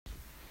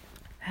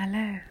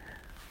Hello.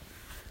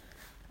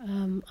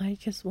 I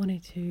just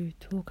wanted to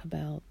talk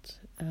about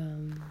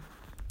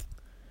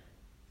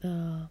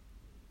the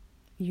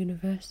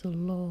universal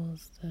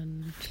laws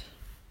and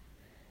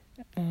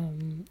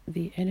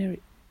the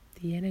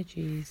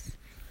energies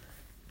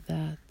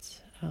that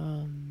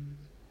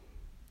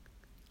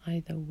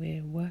either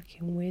we're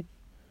working with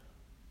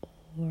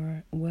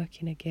or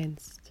working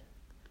against,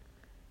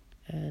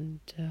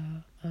 and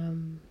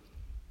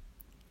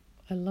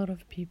a lot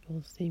of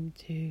people seem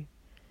to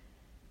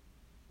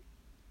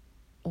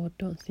or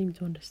don't seem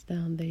to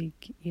understand.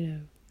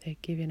 They're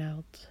giving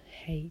out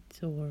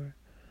hate or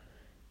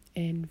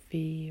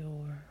envy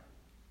or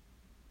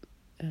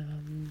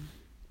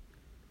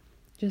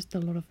just a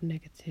lot of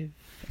negative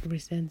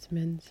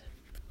resentment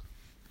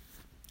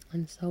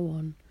and so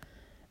on.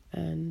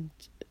 And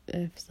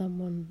if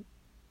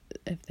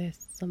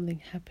there's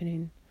something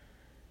happening,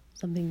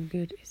 something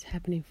good is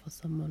happening for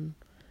someone,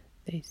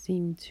 they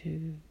seem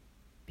to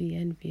be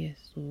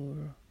envious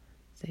or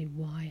say,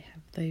 why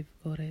have they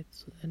got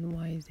it and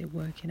why is it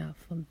working out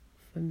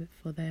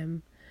for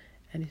them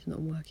and it's not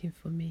working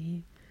for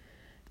me.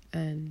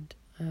 And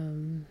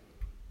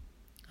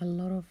a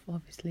lot of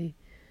obviously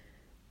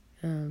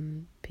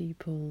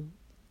people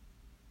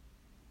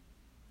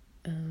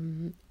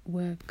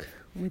work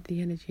with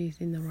the energies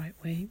in the right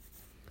way,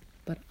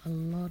 but a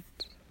lot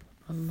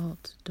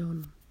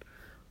don't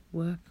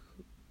work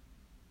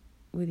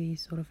with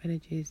these sort of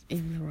energies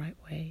in the right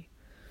way.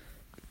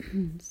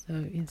 So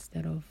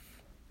instead of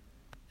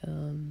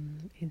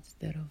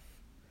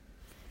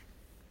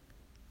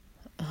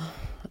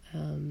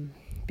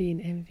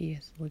being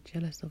envious or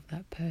jealous of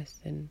that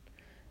person,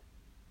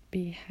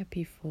 be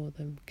happy for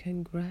them,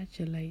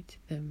 congratulate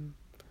them.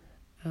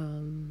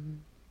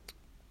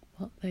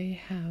 What they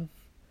have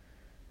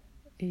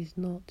is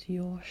not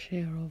your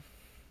share of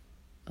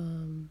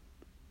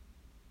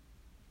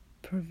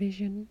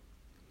provision,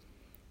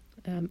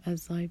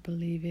 as I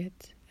believe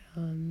it.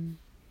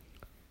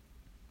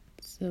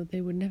 So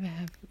they would never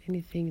have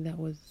anything that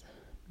was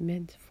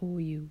meant for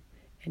you,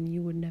 and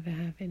you would never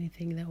have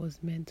anything that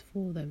was meant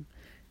for them.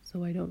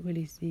 So I don't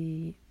really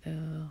see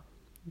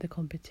the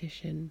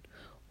competition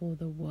or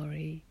the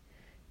worry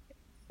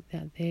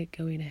that they're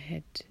going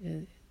ahead,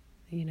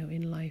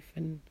 in life,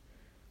 and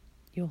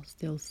you're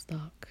still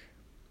stuck.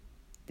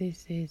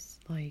 This is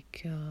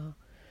like a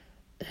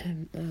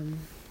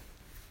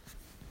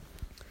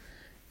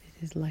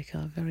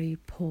very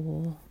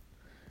poor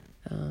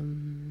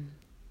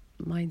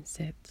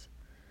mindset,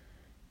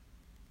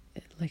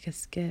 like a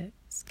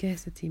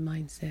scarcity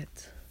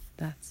mindset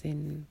that's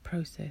in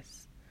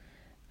process.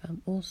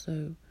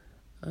 Also,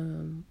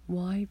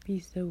 why be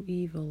so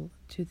evil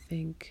to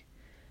think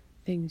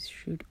things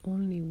should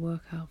only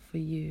work out for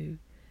you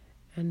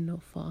and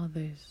not for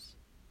others?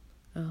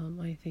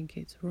 I think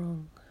it's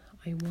wrong.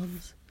 I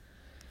want,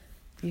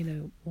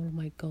 all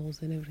my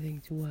goals and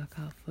everything to work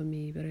out for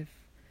me, but if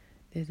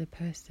there's a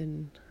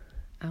person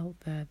out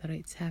there that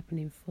it's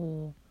happening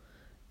for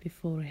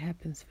before it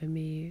happens for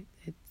me,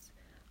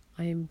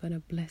 I am gonna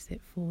bless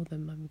it for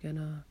them. I'm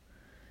gonna,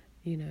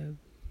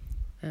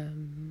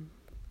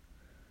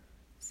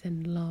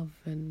 send love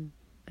and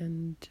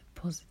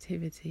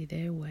positivity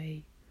their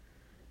way.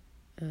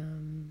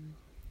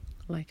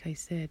 Like I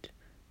said,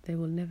 they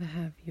will never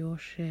have your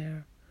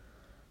share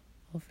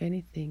of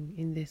anything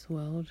in this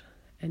world,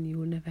 and you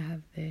will never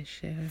have their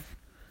share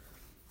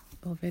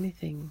of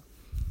anything.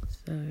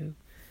 So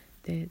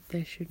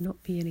there should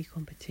not be any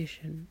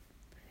competition,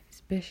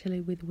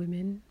 especially with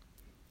women,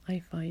 I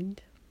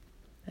find.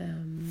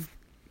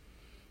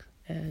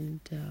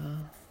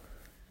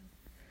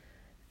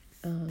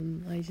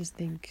 I just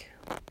think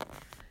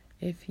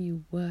if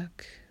you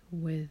work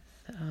with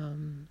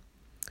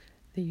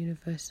the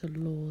universal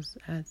laws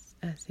as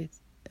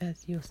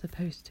you're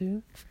supposed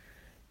to,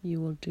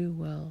 you will do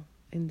well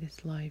in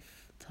this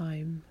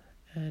lifetime.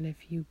 And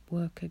if you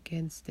work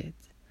against it,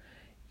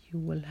 you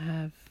will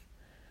have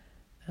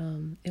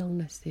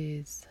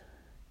illnesses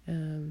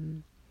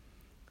and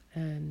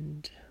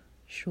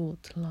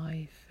short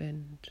life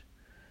and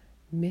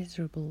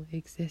miserable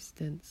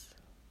existence.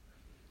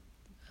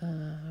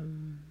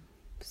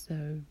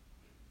 So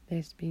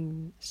there's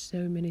been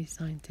so many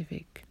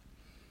scientific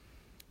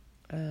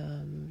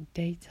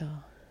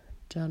data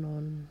done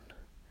on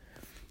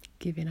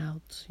giving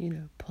out,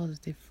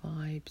 positive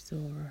vibes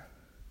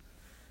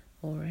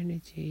or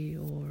energy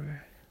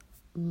or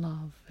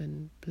love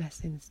and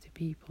blessings to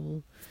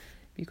people,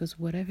 because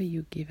whatever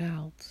you give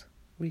out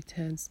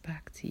returns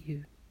back to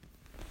you.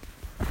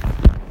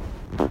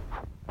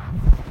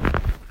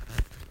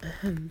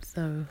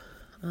 So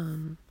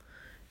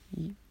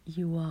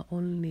you are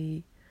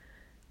only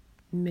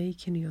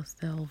making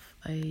yourself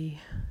a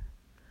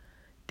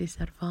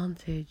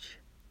disadvantage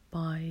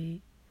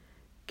by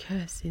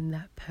cursing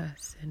that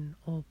person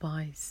or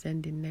by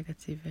sending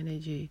negative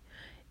energy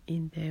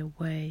in their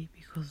way,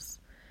 because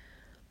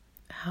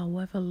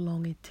however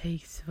long it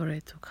takes for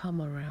it to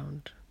come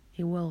around,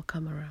 it will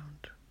come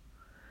around.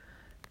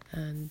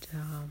 And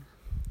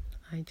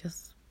I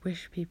just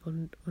wish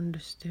people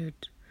understood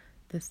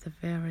the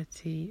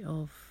severity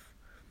of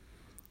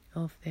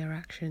their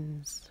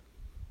actions.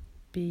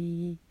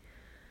 Be,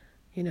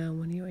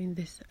 when you're in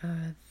this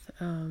earth,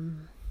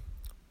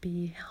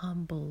 be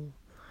humble,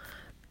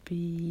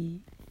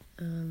 be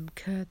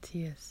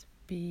courteous,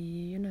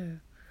 be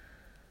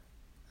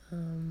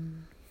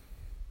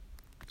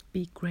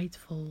be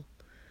grateful.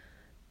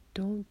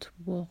 Don't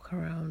walk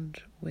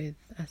around with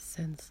a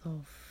sense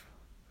of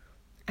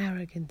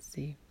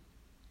arrogancy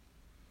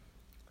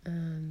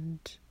and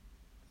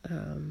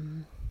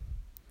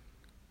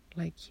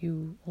like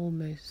you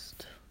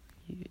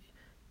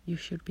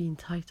should be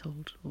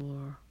entitled,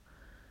 or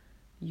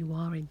you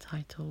are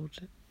entitled.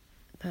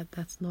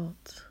 That's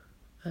not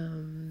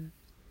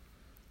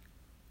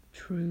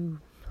true,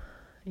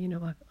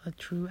 a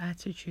true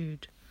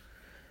attitude.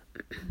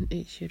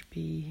 It should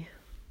be,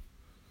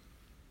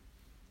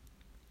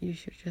 you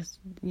should just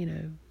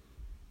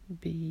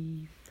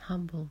be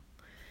humble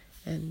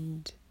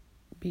and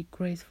be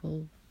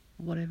grateful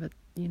whatever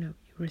you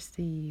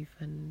receive,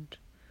 and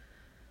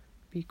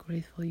be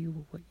grateful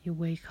you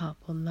wake up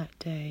on that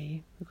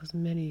day, because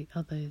many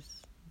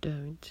others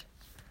don't.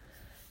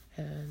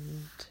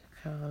 And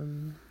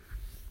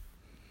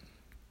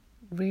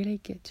really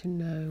get to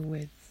know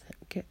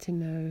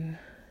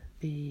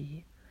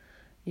the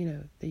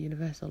the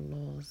universal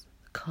laws,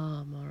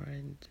 karma,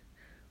 and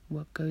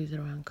what goes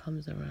around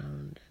comes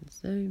around, and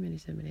so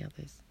many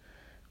others.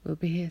 We'll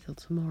be here till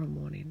tomorrow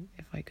morning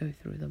if I go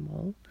through them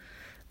all.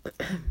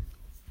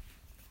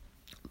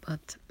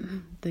 But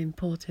the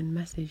important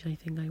message I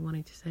think I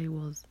wanted to say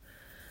was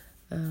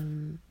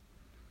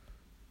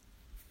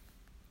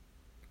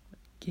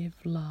give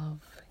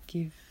love,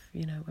 give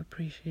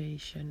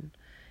appreciation.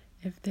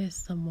 If there's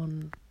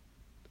someone,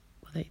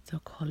 whether it's a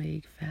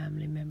colleague,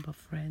 family member,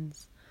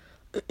 friends,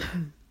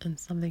 and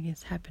something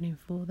is happening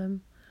for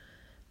them,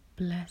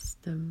 bless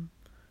them,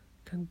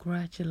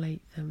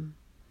 congratulate them,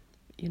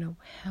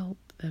 help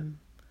them.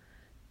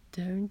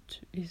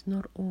 It's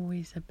not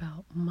always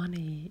about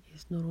money,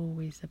 it's not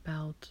always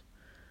about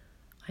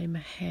I'm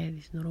ahead,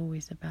 it's not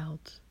always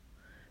about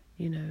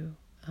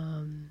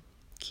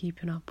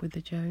keeping up with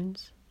the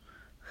Jones.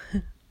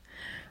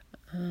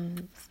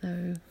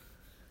 So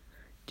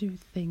do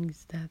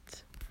things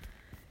that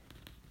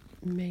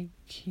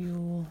make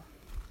your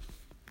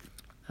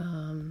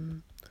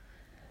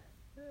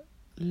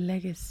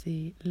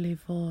legacy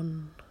live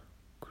on.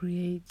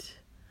 Create,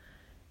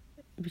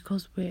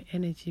 because we're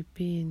energy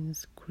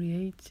beings,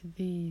 create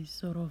these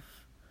sort of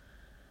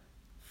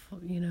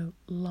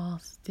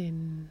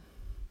lasting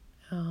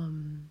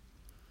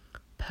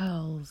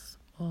pearls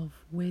of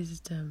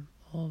wisdom,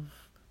 of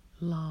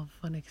love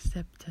and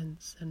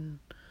acceptance and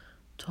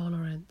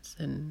tolerance,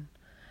 and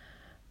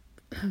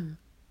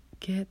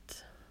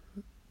get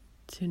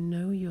to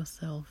know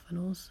yourself and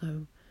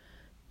also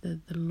the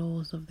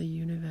laws of the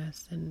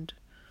universe, and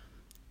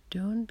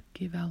don't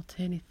give out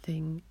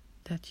anything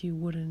that you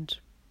wouldn't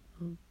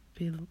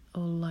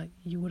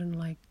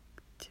like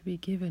to be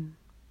given.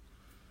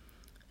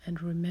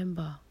 And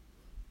remember,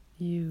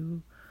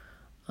 you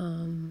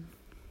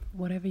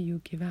whatever you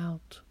give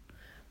out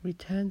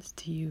returns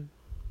to you,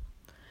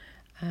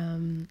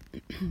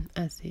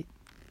 as it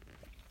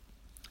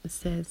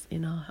says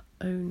in our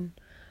own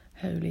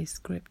holy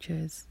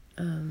scriptures.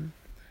 I'm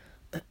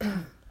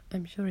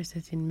sure it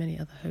says in many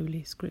other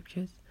holy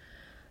scriptures,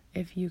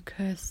 if you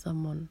curse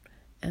someone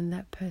and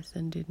that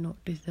person did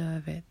not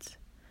deserve it,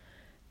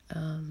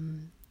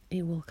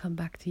 it will come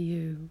back to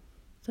you.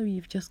 So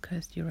you've just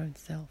cursed your own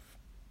self.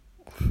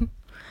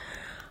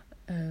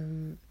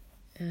 And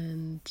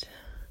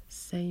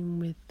same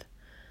with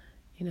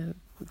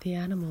the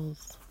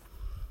animals.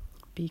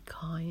 Be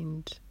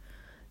kind,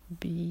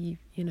 be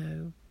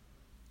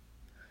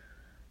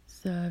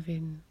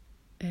serving.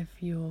 If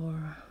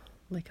you're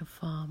like a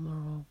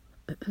farmer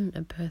or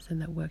a person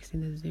that works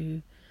in the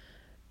zoo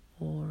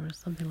or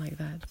something like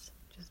that,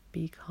 just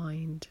be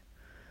kind.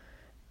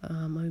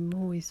 I'm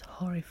always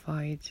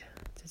horrified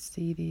to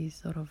see these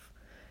sort of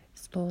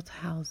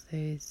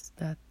slaughterhouses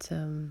that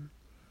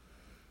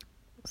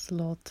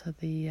slaughter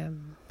the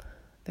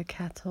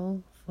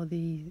cattle for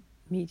the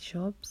meat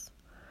shops,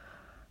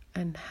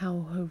 and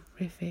how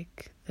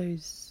horrific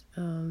those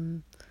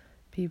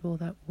people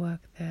that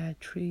work there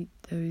treat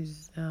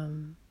those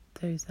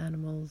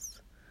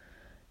animals,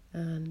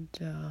 and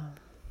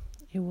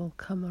it will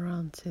come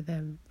around to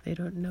them. They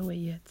don't know it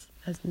yet,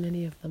 as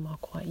many of them are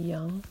quite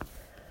young,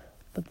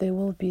 but there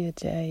will be a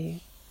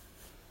day,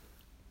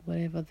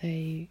 whatever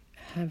they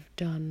have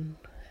done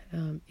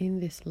in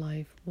this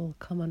life will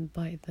come and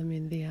bite them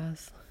in the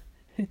ass.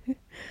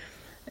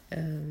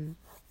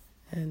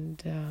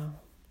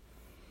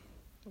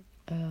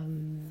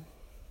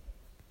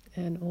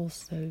 And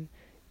also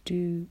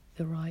do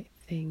the right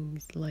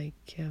things, like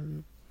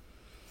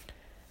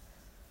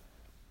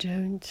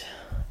don't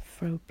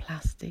throw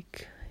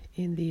plastic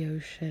in the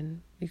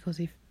ocean, because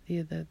if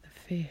the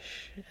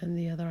fish and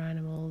the other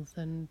animals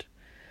and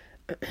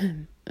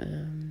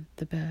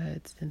the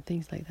birds and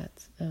things like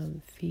that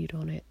feed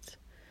on it,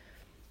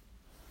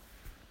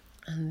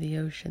 and the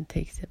ocean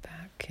takes it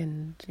back.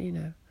 And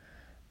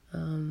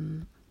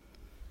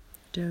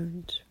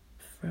don't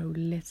throw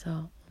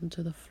litter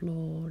onto the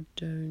floor,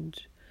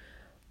 don't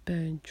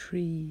burn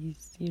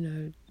trees,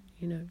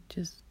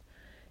 just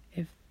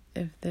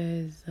if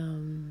there's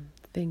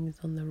things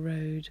on the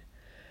road,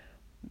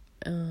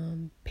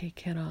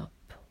 pick it up,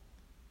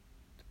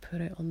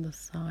 put it on the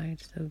side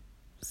so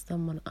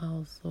someone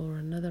else or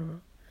another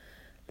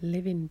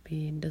living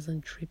being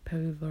doesn't trip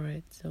over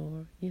it,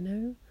 or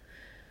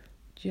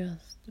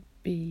just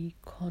be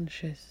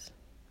conscious.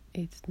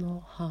 It's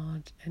not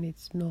hard, and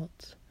it's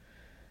not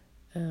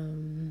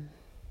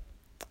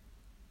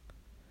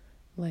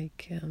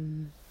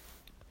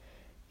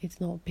it's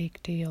not a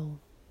big deal.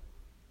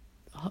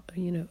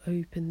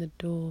 Open the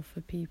door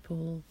for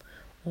people,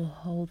 or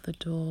hold the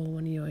door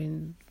when you're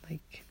in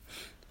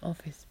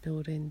office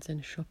buildings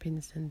and shopping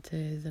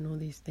centres and all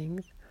these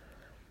things.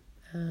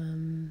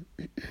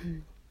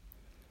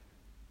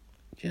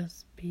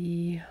 Just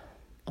be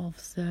of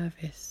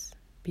service,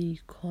 be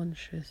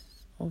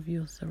conscious of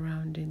your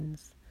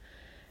surroundings,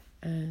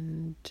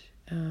 and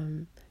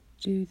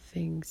do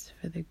things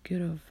for the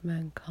good of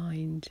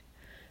mankind,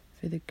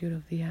 for the good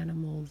of the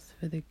animals,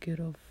 for the good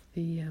of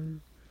the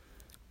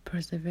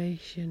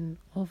preservation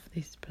of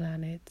this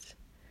planet.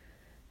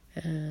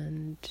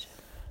 And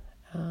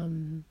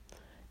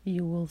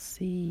you will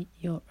see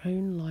your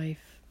own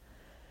life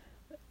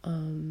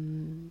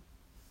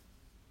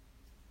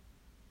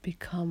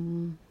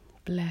become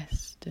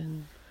blessed,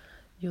 and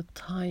your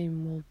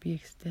time will be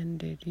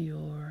extended,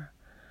 your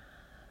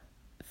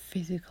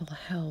physical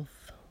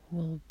health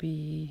will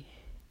be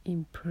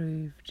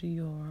improved,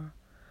 your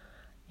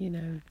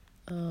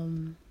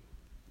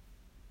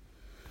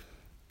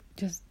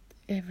just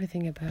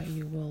everything about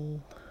you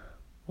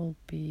will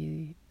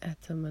be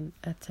at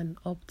an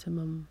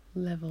optimum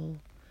level,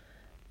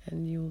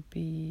 and you'll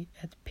be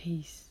at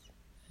peace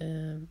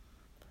and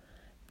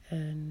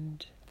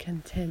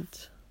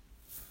content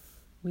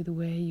with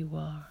where you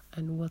are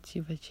and what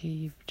you've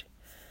achieved.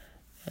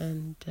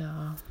 And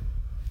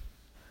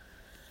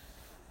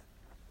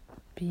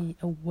be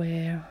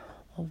aware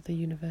of the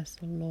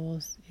universal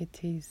laws.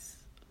 It is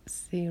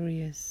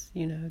serious,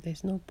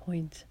 there's no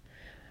point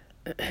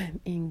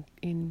in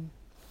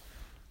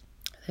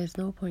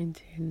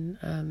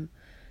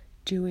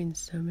doing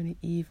so many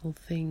evil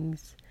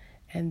things,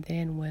 and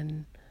then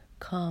when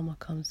karma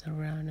comes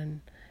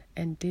around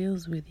and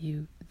deals with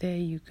you, there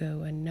you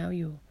go, and now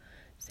you're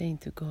saying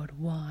to God,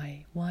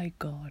 why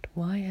God,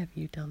 why have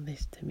you done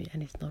this to me?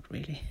 And it's not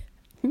really.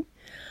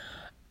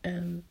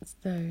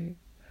 So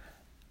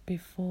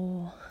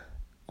before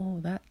all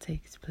that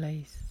takes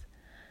place,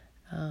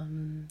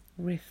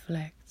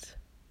 reflect.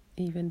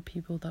 Even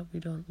people that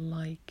we don't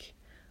like,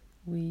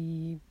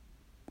 I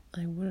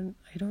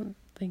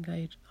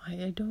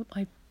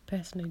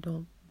personally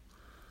don't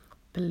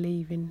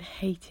believe in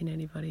hating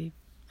anybody.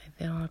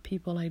 There are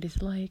people I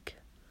dislike,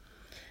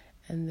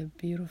 and the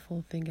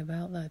beautiful thing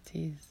about that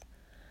is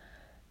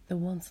the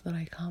ones that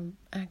I can't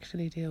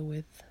actually deal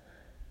with,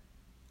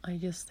 I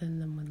just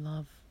send them with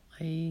love.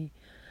 I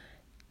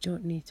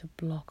don't need to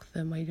block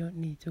them. I don't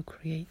need to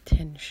create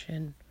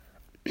tension.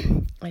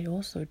 I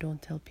also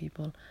don't tell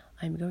people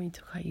I'm going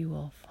to cut you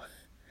off.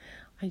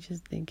 I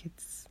just think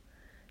it's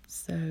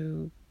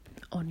so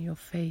on your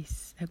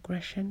face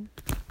aggression.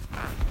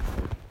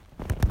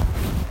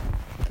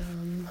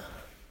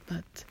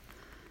 But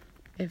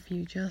if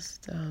you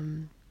just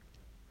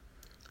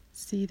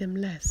see them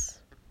less,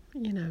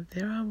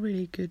 there are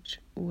really good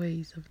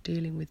ways of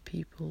dealing with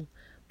people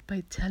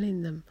by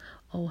telling them,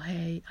 oh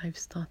hey, I've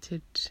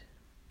started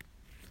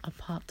a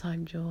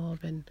part-time job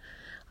and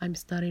I'm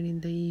studying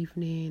in the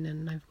evening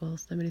and I've got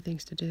so many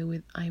things to deal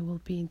with, I will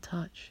be in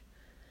touch.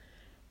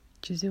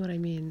 Do you see what I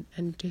mean?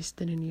 And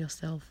distancing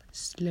yourself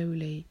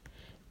slowly,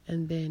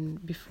 and then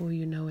before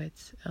you know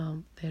it,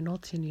 they're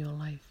not in your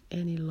life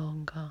any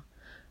longer,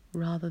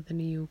 rather than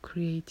you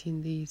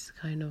creating these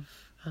kind of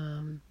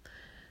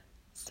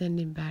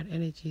sending bad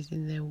energies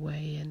in their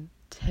way and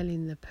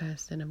telling the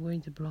person, I'm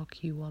going to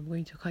block you, I'm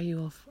going to cut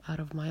you off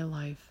out of my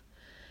life,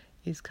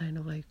 is kind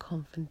of like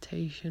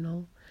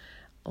confrontational.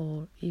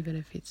 Or even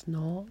if it's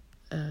not,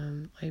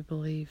 I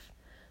believe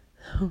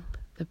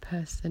the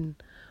person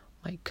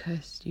might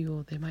curse you,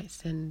 or they might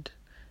send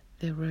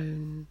their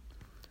own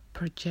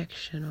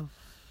projection of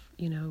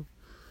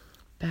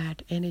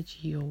bad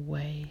energy your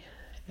way,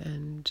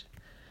 and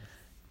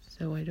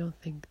so I don't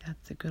think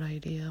that's a good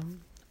idea.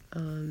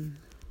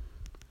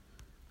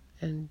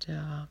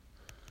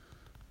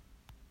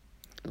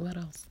 What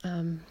else?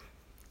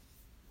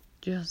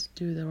 Just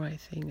do the right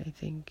thing, I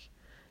think.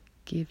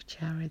 Give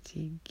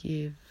charity,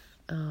 give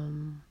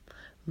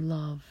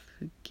love,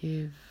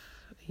 give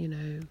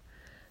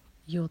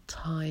your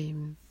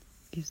time.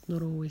 It's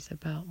not always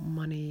about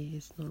money,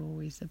 it's not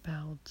always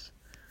about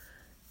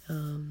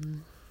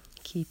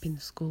keeping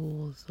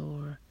scores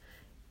or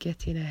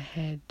getting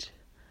ahead.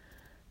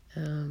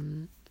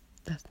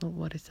 That's not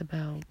what it's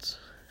about.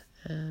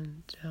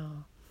 And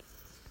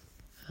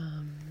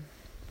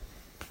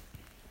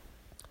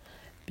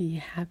be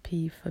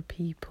happy for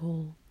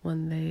people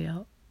when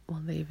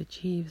they've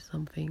achieved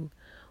something,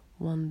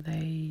 when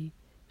they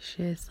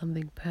share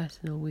something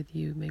personal with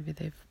you. Maybe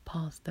they've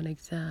passed an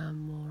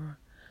exam, or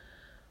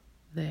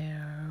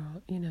they're,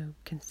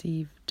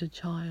 conceived a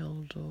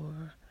child,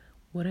 or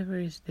whatever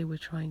it is they were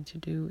trying to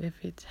do.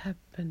 If it's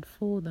happened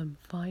for them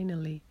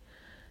finally,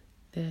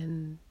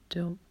 then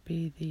don't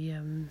be the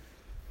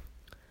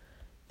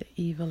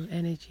evil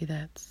energy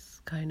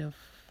that's kind of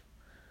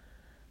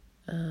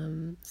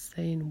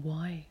saying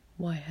why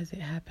has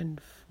it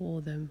happened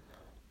for them,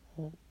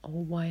 or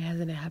why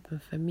hasn't it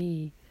happened for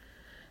me.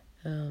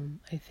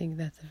 I think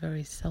that's a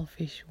very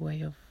selfish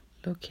way of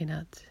looking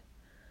at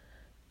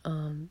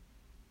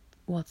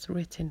what's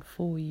written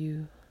for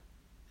you.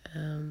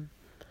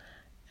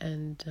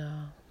 And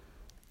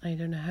I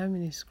don't know how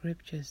many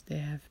scriptures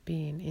there have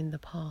been in the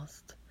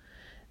past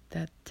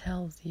that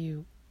tells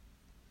you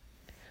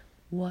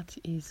what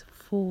is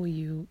for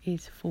you,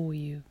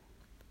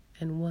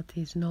 and what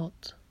is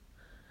not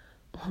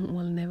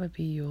will never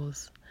be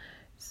yours.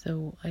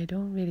 So I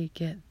don't really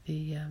get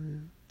the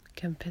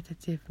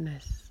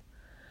competitiveness,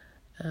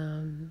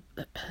 and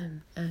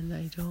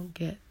I don't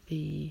get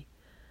the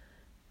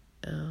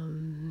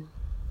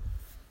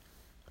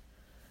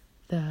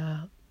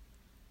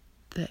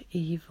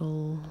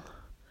evil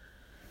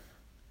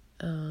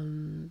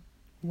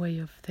way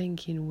of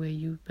thinking, where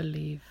you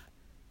believe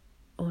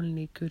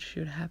only good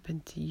should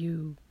happen to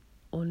you,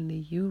 only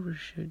you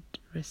should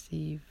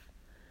receive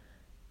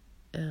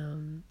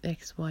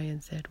X, Y,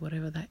 and Z,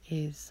 whatever that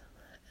is.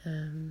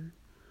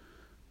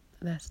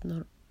 That's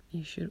not.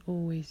 You should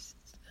always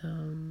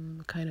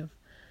kind of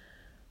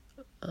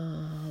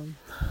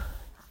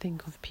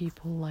think of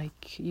people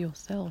like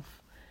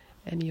yourself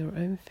and your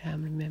own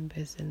family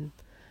members, and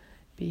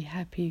be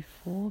happy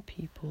for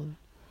people.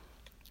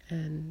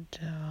 And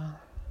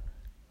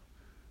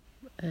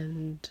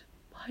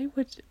why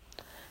would?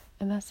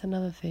 And that's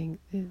another thing.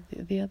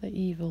 The other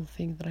evil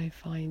thing that I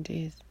find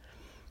is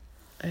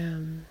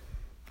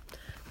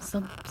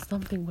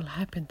something will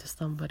happen to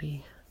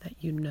somebody that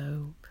you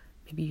know.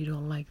 Maybe you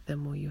don't like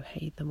them, or you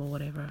hate them, or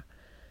whatever.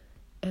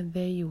 And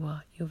there you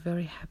are. You're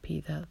very happy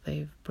that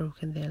they've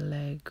broken their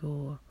leg,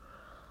 or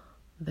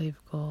they've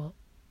got,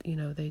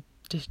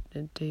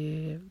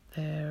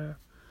 they're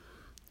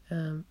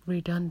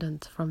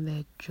redundant from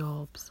their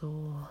jobs,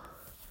 or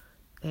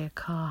their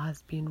car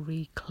has been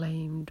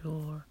reclaimed.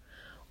 Or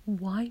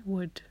why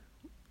would,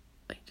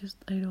 I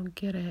don't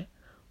get it.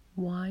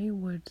 Why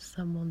would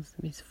someone's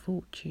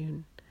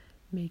misfortune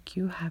make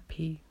you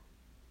happy?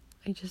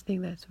 I just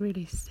think that's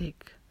really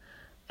sick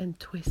and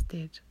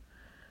twisted,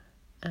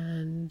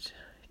 and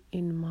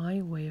in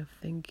my way of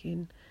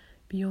thinking,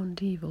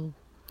 beyond evil.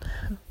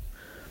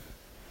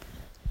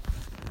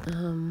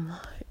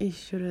 It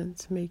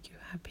shouldn't make you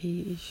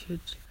happy. It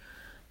should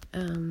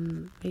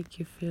make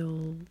you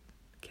feel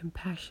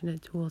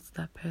compassionate towards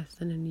that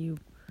person, and you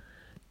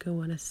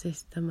go and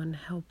assist them and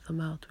help them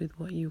out with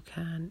what you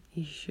can.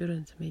 It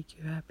shouldn't make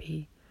you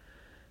happy.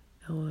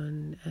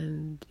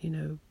 And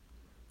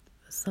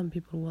some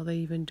people, what they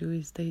even do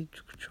is they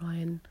try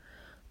and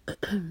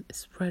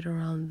spread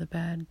around the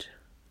bad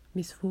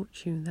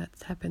misfortune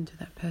that's happened to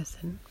that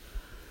person.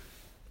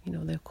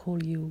 They'll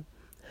call you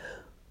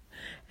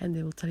and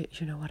they will tell you,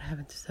 what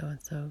happened to so and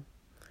so.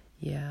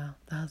 Yeah,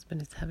 the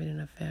husband is having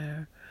an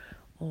affair,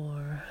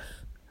 or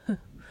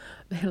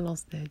they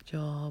lost their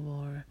job,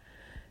 or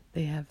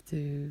they have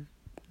to,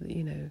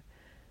 the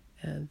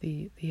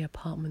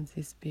apartment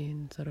is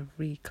being sort of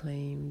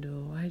reclaimed,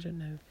 or I don't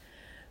know,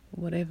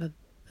 whatever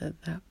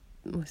that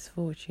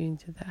misfortune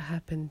that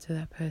happened to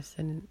that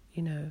person.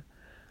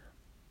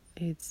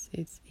 It's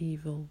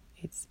evil.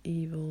 It's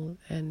evil,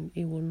 and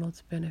it will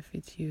not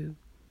benefit you.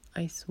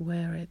 I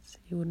swear it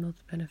will not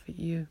benefit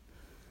you.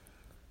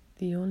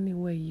 The only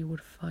way you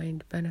would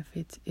find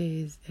benefit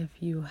is if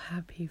you're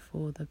happy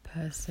for the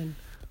person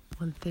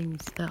when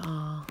things that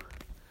are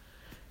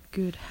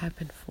good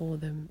happen for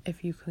them,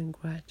 if you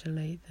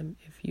congratulate them,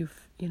 if you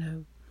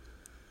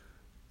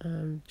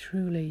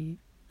truly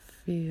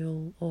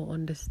feel or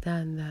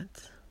understand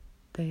that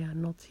they are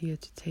not here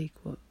to take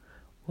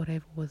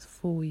whatever was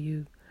for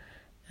you,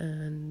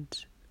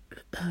 and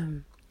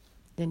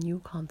then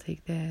you can't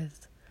take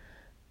theirs.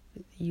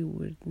 You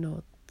would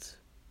not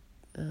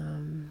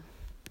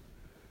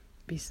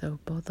be so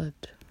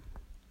bothered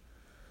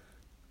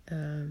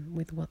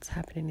with what's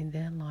happening in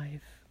their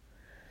life.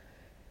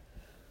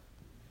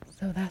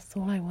 So that's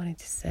all I wanted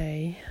to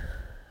say.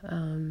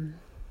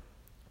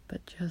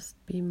 But just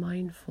be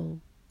mindful.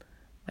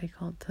 I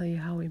can't tell you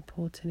how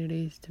important it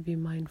is to be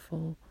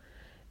mindful,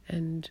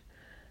 and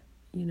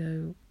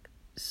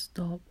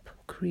stop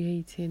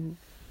creating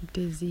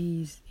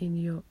disease in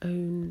your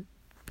own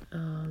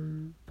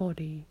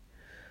body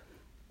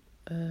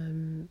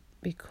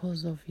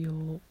because of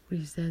your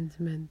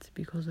resentment,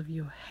 because of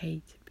your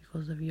hate,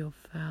 because of your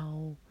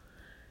foul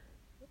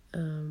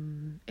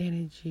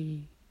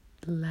energy,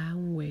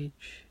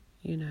 language,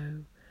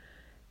 and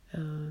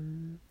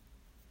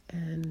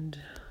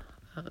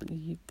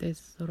there's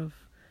sort of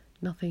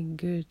nothing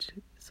good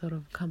sort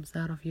of comes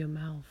out of your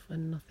mouth,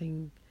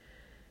 and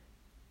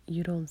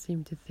you don't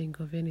seem to think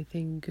of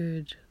anything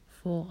good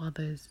for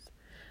others.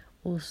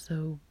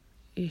 Also,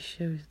 it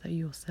shows that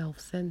you're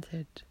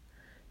self-centered.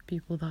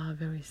 People that are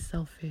very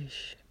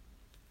selfish,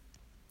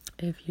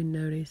 if you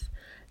notice,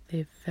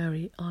 they're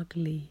very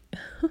ugly.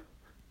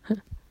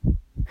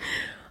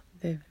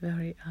 They're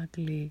very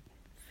ugly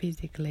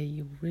physically.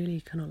 You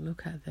really cannot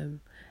look at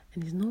them,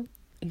 and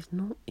it's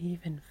not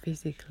even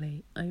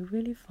physically. I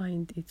really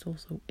find it's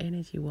also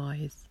energy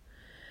wise.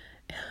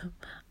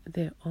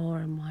 Their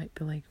aura might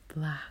be like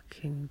black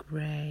and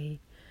grey,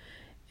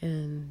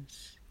 and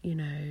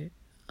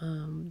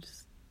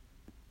just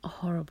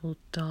horrible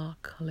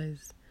dark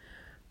colors.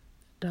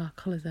 Dark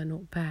colors are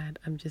not bad.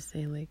 I'm just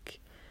saying, like,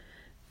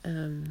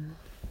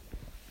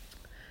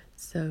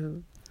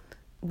 so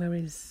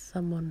whereas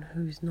someone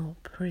who's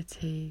not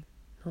pretty,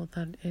 not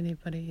that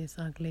anybody is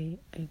ugly,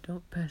 I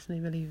don't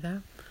personally believe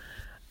that,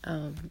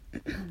 but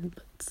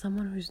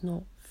someone who's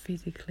not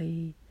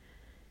physically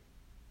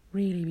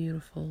really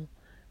beautiful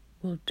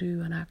will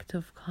do an act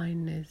of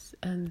kindness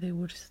and they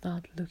would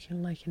start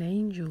looking like an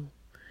angel.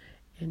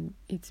 And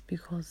it's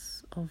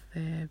because of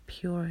their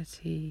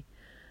purity.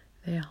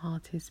 Their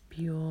heart is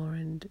pure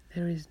and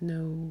there is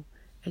no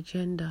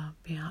agenda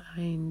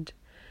behind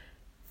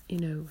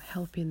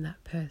helping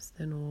that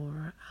person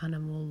or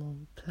animal or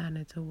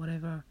planet or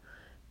whatever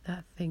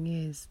that thing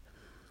is.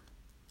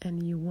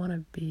 And you want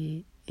to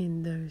be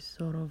in those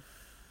sort of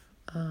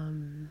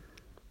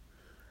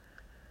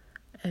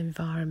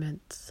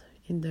environments,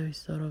 in those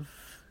sort of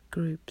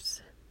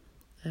groups,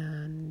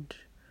 and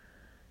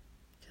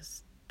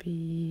just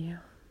be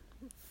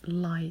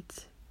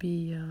light,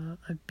 be a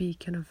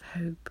beacon of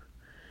hope.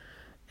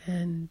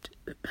 And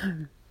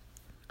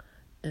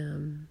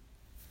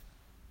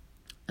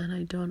and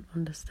I don't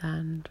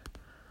understand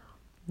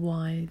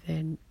why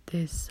then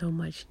there's so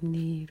much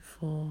need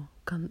for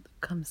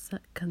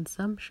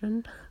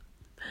consumption.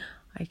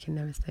 I can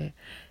never say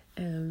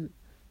it.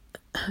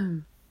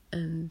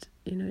 And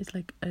it's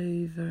like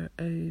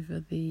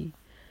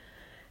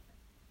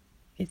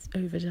it's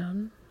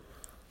overdone,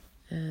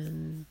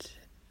 and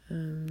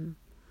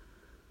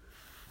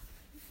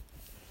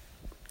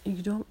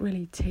you don't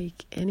really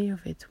take any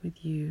of it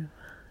with you.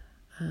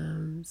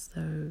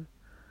 So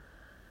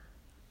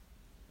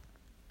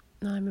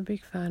I'm a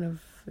big fan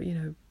of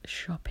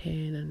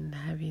shopping and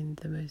having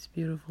the most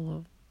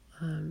beautiful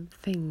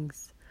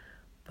things,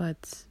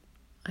 but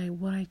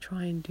what I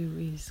try and do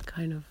is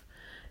kind of,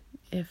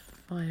 if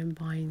I am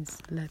buying,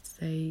 let's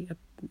say,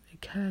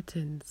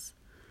 curtains,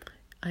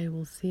 I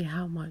will see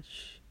how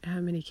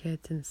many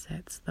curtain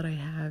sets that I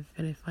have,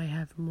 and if I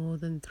have more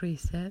than 3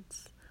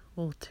 sets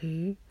or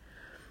 2,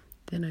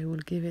 then I will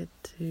give it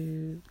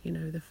to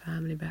the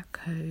family back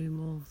home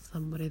or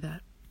somebody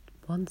that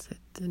wants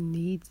it and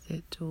needs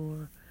it,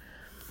 or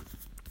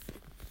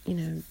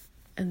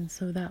and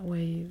so that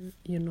way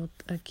you're not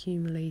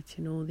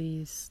accumulating all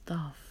these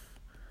stuff.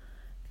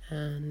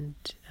 And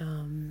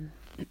and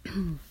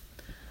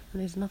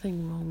there's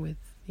nothing wrong with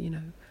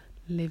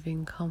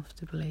living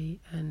comfortably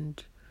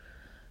and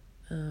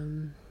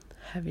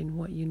having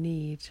what you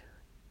need.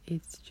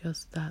 It's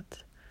just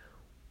that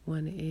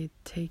when it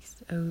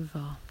takes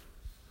over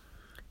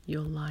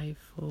your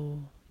life or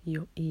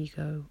your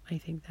ego, I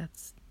think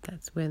that's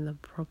when the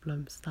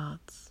problem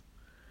starts.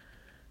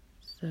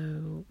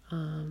 So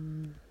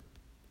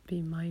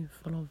be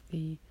mindful of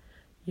the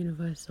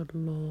universal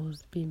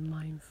laws, be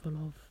mindful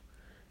of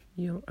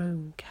your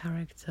own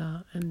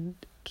character, and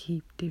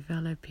keep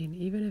developing.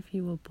 Even if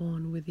you were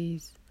born with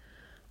these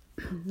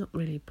not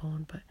really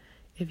born, but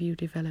if you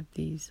develop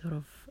these sort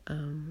of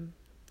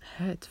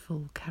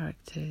hurtful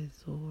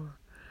characters or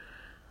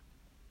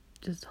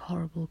just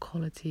horrible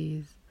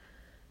qualities,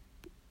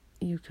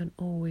 you can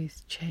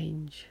always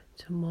change.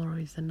 Tomorrow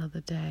is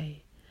another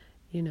day.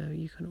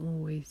 You can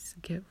always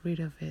get rid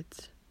of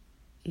it.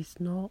 It's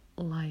not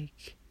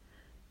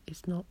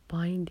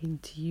binding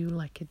to you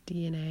like a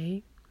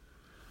DNA.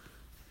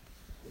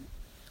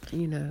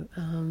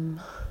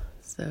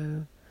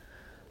 So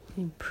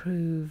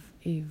improve,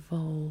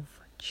 evolve,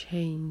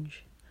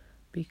 change,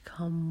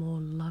 become more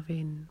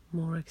loving,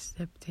 more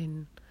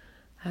accepting,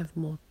 have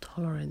more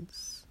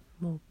tolerance,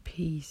 more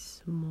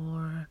peace,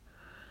 more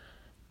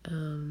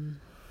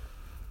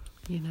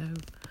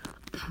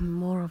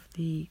more of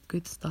the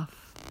good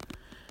stuff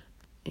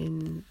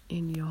in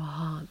your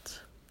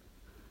heart,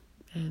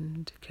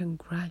 and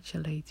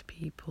congratulate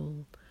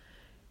people,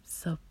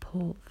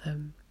 support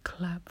them,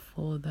 clap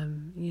for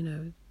them,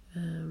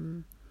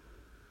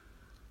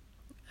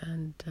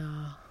 and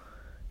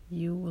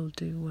you will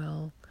do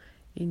well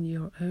in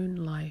your own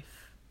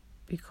life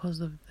because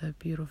of the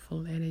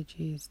beautiful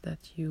energies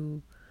that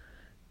you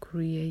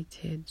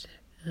created.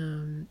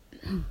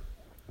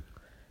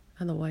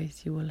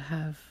 Otherwise you will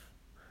have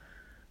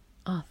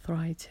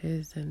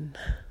arthritis and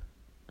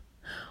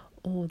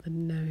all the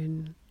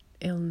known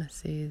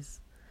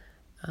illnesses.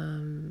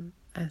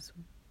 As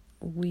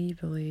we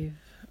believe,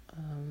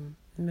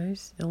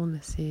 most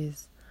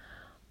illnesses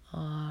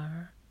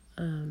are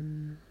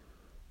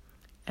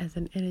as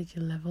an energy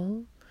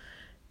level,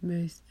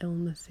 most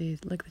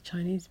illnesses, like the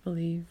Chinese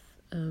believe,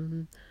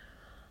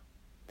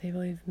 they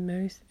believe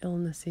most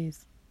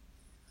illnesses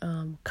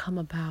come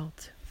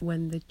about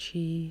when the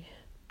qi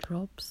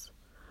drops.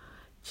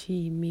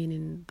 Qi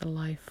meaning the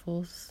life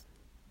force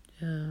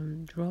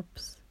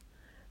drops.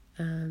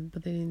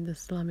 But then in the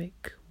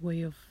Islamic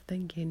way of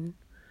thinking,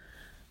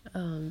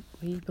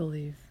 we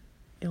believe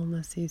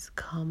illnesses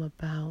come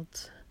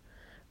about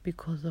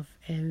because of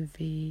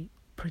envy,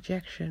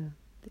 projection.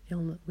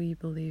 We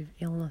believe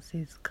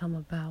illnesses come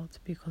about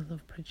because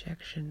of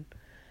projection.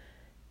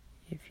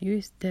 If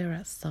you stare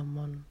at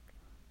someone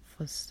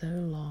for so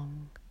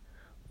long,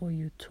 or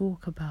you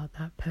talk about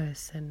that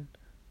person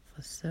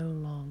for so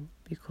long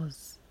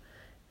because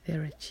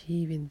they're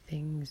achieving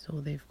things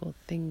or they've got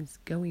things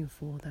going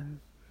for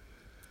them,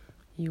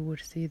 you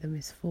would see the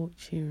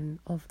misfortune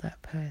of that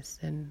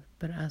person,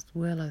 but as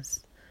well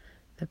as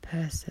the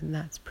person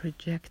that's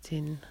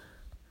projecting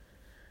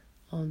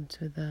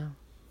onto the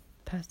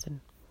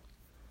person.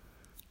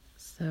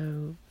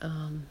 So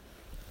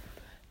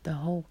the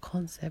whole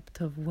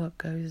concept of what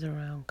goes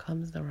around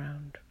comes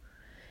around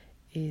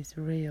is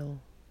real,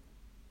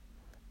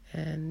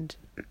 and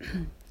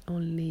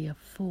only a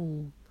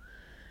fool,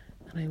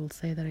 and I will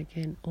say that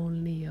again,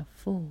 only a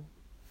fool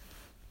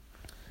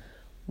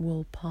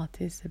will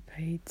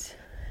participate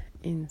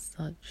in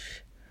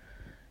such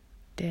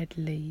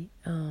deadly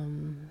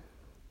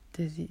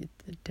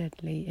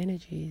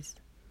energies,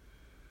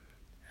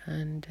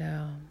 and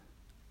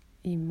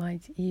it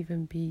might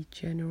even be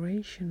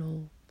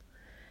generational,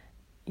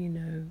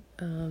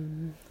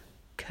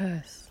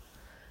 curse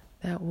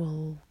that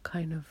will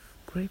kind of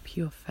grip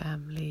your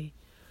family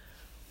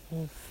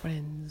or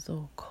friends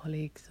or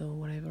colleagues or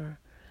whatever,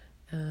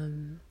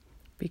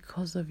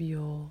 because of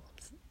your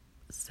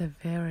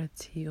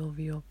severity of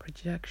your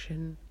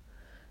projection.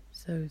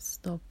 So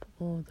stop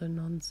all the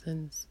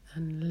nonsense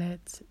and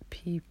let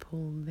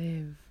people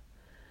live,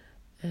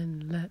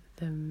 and let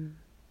them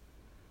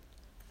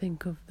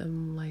think of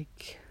them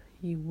like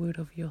you would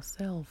of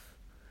yourself.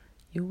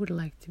 You would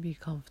like to be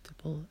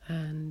comfortable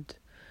and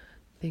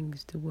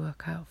things to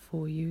work out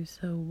for you,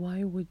 so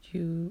why would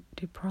you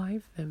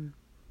deprive them?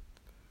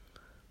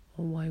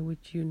 Or why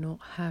would you not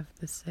have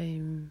the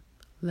same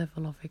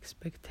level of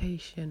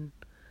expectation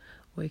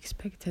or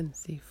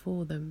expectancy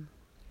for them?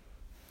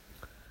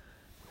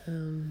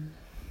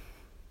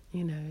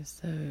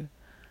 So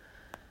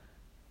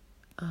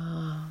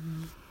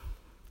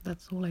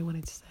that's all I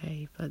wanted to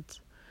say, but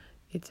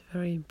it's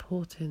very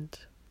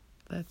important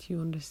that you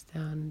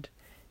understand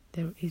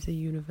there is a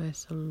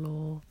universal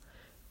law.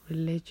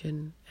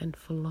 Religion and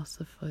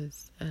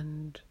philosophers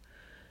and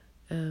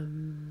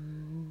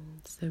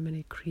so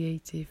many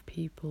creative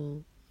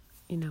people,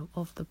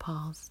 of the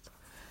past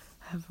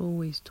have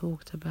always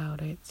talked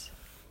about it,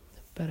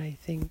 but I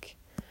think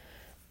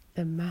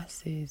the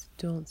masses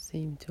don't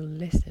seem to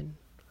listen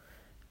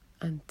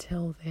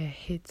until they're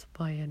hit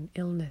by an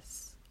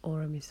illness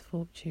or a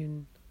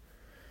misfortune,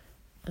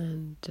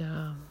 and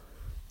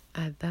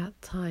at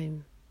that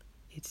time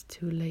it's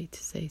too late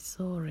to say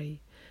sorry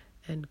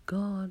and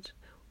God,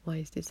 why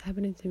is this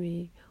happening to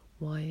me?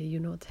 Why are you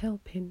not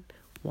helping?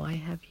 Why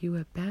have you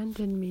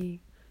abandoned me?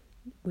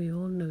 We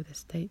all know the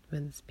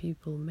statements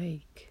people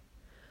make,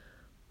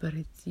 but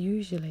it's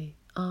usually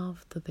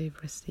after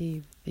they've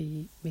received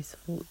the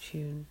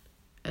misfortune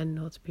and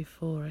not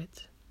before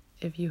it.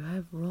 If you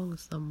have wronged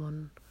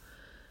someone,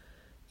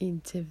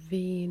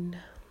 intervene,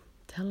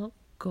 tell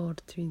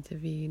God to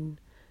intervene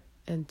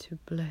and to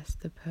bless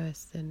the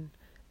person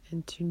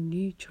and to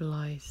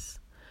neutralize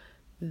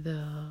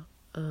the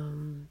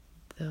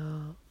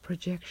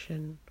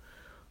projection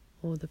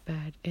or the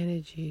bad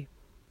energy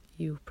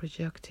you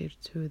projected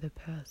to the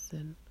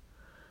person.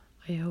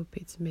 I hope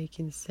it's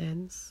making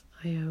sense.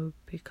 I hope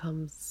it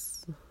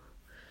comes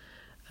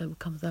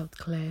out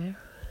clear,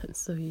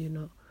 so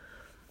you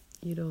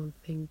don't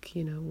think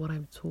what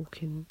I'm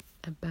talking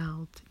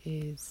about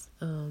is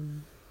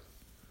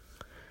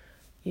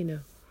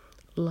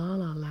La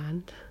La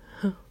Land.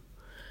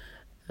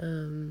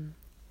 And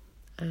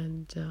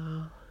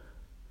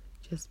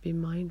just be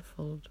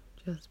mindful,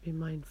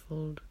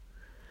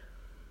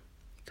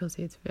 because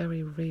it's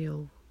very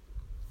real.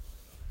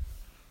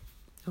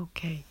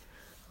 Okay,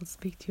 I'll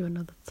speak to you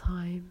another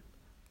time.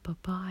 Bye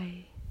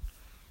bye.